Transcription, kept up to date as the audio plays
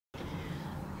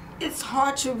it's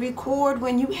hard to record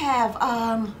when you have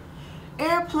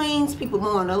airplanes, people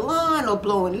mowing the lawn or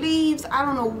blowing leaves. I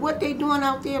don't know what they're doing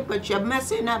out there, but you're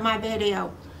messing up my bad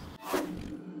out.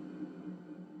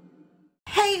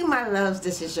 Hey my loves,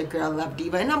 this is your girl Love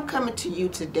Diva, and I'm coming to you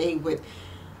today with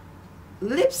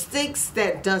lipsticks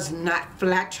that does not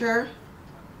flatter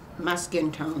my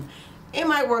skin tone. It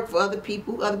might work for other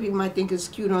people might think it's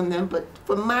cute on them, but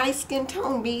for my skin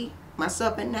tone,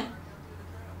 myself and that,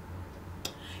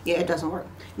 yeah, it doesn't work.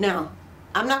 Now,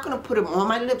 I'm not going to put them on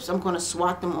my lips, I'm going to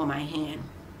swat them on my hand.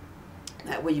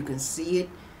 That way you can see it,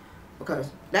 because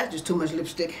that's just too much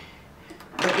lipstick.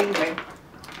 But anyway,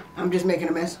 I'm just making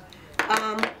a mess.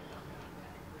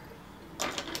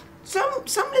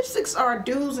 Some lipsticks are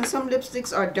do's and some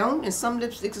lipsticks are don't, and some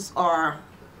lipsticks are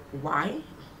why.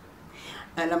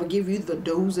 And I'm going to give you the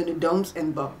do's and the don'ts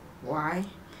and the why.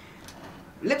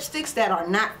 Lipsticks that are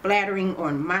not flattering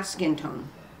on my skin tone.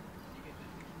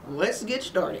 Let's get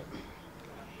started.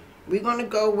 We're going to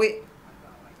go with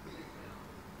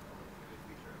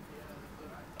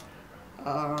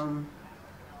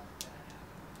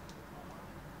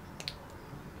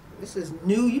this is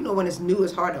new. You know when it's new,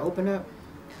 it's hard to open up.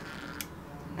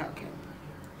 Okay.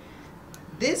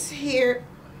 This here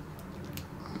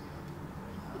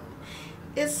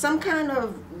is some kind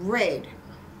of red.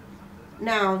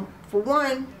 Now, for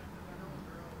one,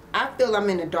 I feel I'm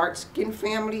in a dark skin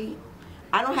family.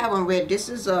 I don't have on red. This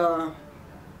is a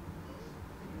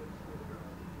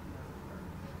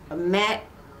matte.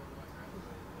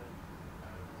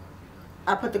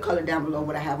 I put the color down below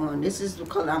what I have on. This is the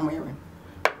color I'm wearing.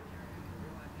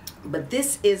 But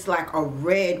this is like a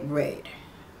red.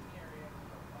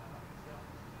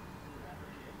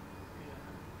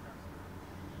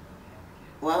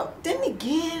 Well, then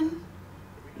again,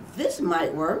 this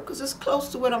might work because it's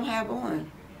close to what I have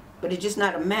on. But it's just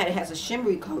not a matte. It has a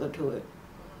shimmery color to it.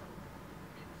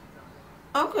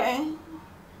 Okay.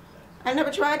 I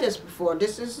never tried this before.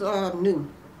 This is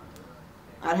new.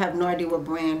 I have no idea what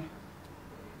brand.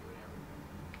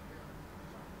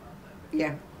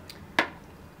 Yeah.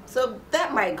 So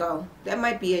that might go. That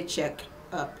might be a check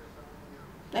up.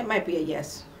 That might be a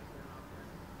yes.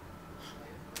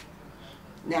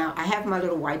 Now, I have my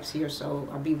little wipes here, so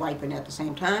I'll be wiping at the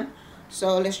same time.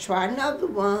 So let's try another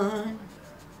one.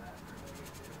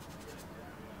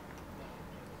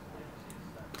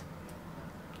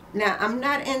 Now, I'm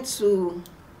not into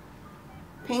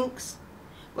pinks,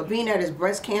 but being that it's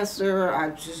breast cancer, I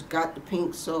just got the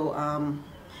pink, so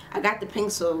I got the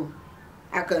pink so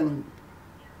I can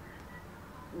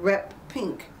rep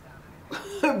pink.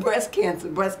 breast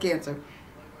cancer.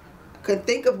 I couldn't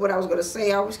think of what I was going to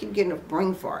say. I always keep getting a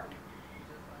brain fart.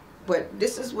 But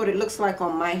this is what it looks like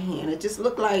on my hand. It just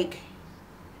looked like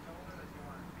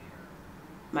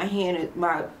my hand,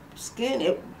 my skin,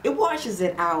 it washes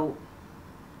it out.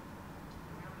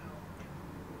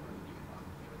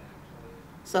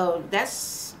 So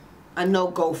that's a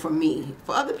no-go for me.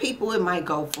 For other people, it might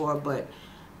go for, but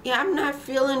yeah, I'm not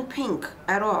feeling pink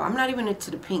at all. I'm not even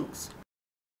into the pinks.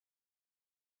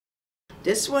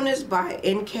 This one is by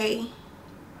NK.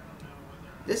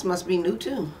 This must be new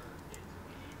too.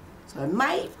 So it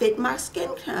might fit my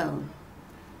skin tone.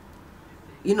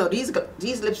 You know, these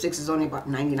lipsticks is only about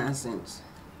 99 cents.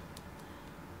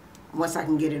 Once I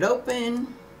can get it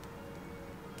open.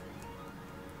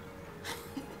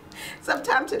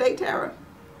 Sometime today, Tara.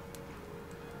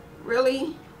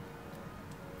 Really?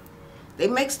 They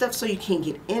make stuff so you can't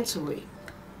get into it.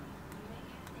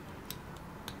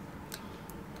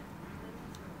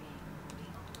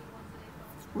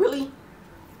 Really?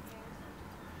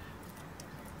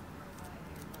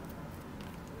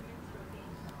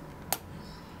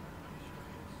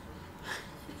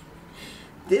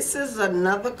 This is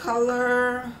another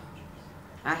color.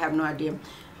 I have no idea.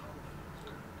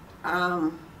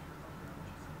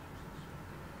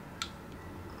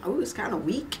 Oh, it's kind of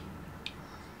weak.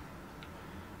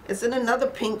 It's in another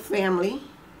pink family.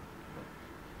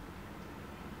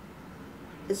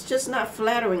 It's just not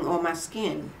flattering on my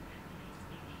skin.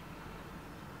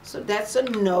 So that's a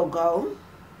no-go.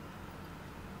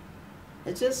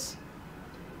 It's just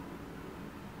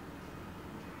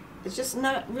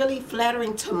not really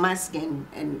flattering to my skin,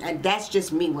 and that's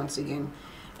just me once again.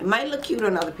 It might look cute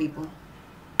on other people,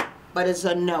 but it's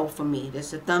a no for me.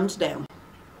 That's a thumbs down.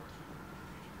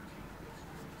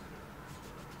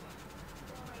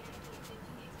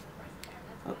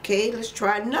 Okay, let's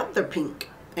try another pink,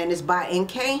 and it's by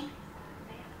NK.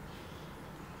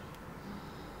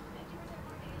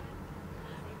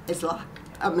 It's locked.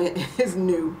 I mean, it's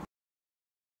new.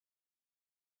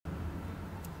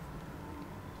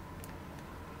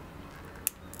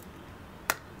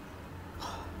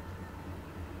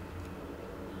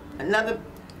 Another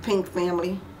pink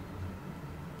family.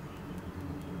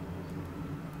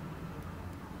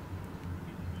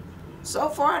 So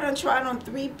far, I done tried on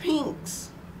 3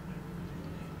 pinks.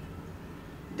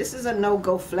 This is a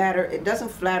no-go flatter. It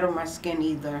doesn't flatter my skin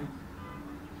either.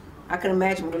 I can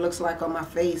imagine what it looks like on my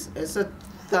face. It's a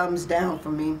thumbs down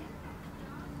for me.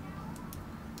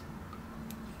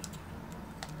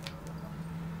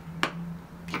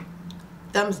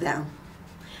 Thumbs down.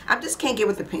 I just can't get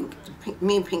with the pink.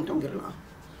 Me and pink don't get along.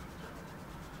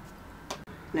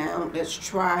 Now, let's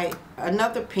try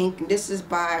another pink. This is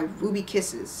by Ruby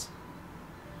Kisses.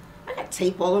 I got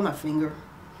tape all on my finger.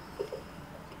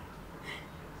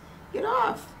 Get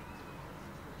off.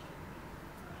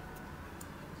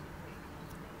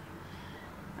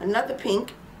 Another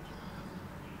pink.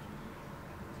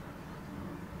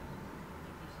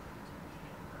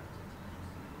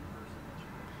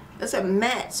 It's a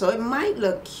matte, so it might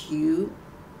look cute.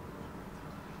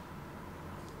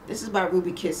 This is by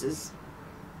Ruby Kisses.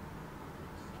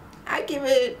 I give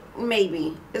it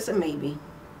maybe. It's a maybe.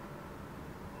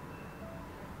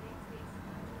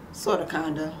 Sorta,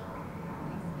 kinda.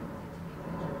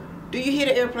 Do you hear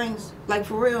the airplanes? Like,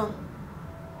 for real?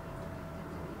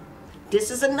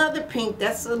 This is another pink.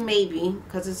 That's a maybe,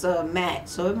 because it's a matte,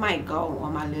 so it might go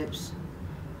on my lips.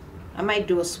 I might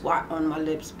do a swat on my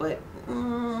lips, but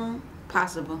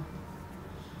possible.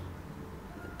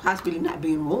 Possibly not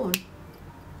being worn.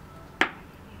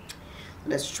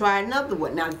 Let's try another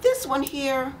one. Now, this one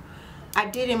here, I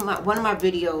did in one of my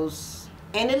videos,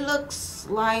 and it looks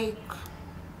like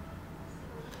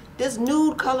this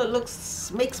nude color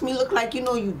makes me look like, you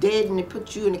know, you dead and they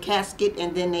put you in a casket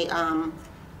and then they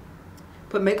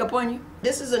put makeup on you.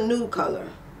 This is a nude color.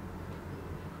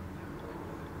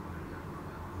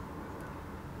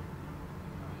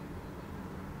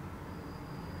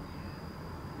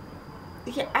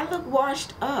 Yeah, I look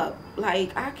washed up.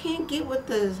 Like, I can't get with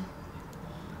the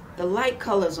light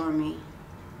colors on me.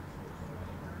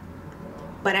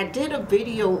 But I did a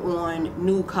video on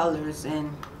nude colors,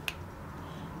 and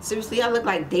seriously, I look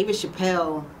like David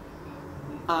Chappelle.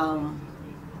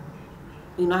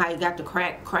 You know how he got the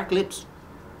crack lips?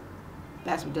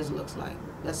 That's what this looks like.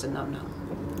 That's a no-no.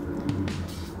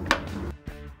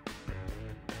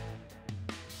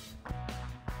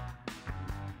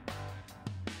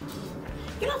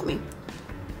 Get off me.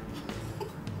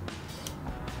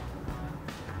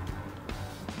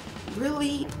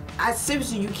 Really?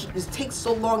 Seriously, it takes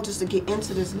so long just to get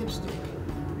into this lipstick.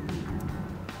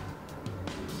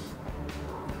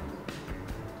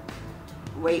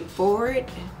 Wait for it.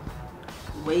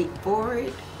 Wait for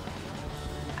it.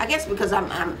 I guess because I'm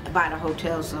by the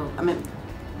hotel, so I'm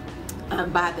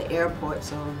by the airport,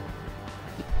 so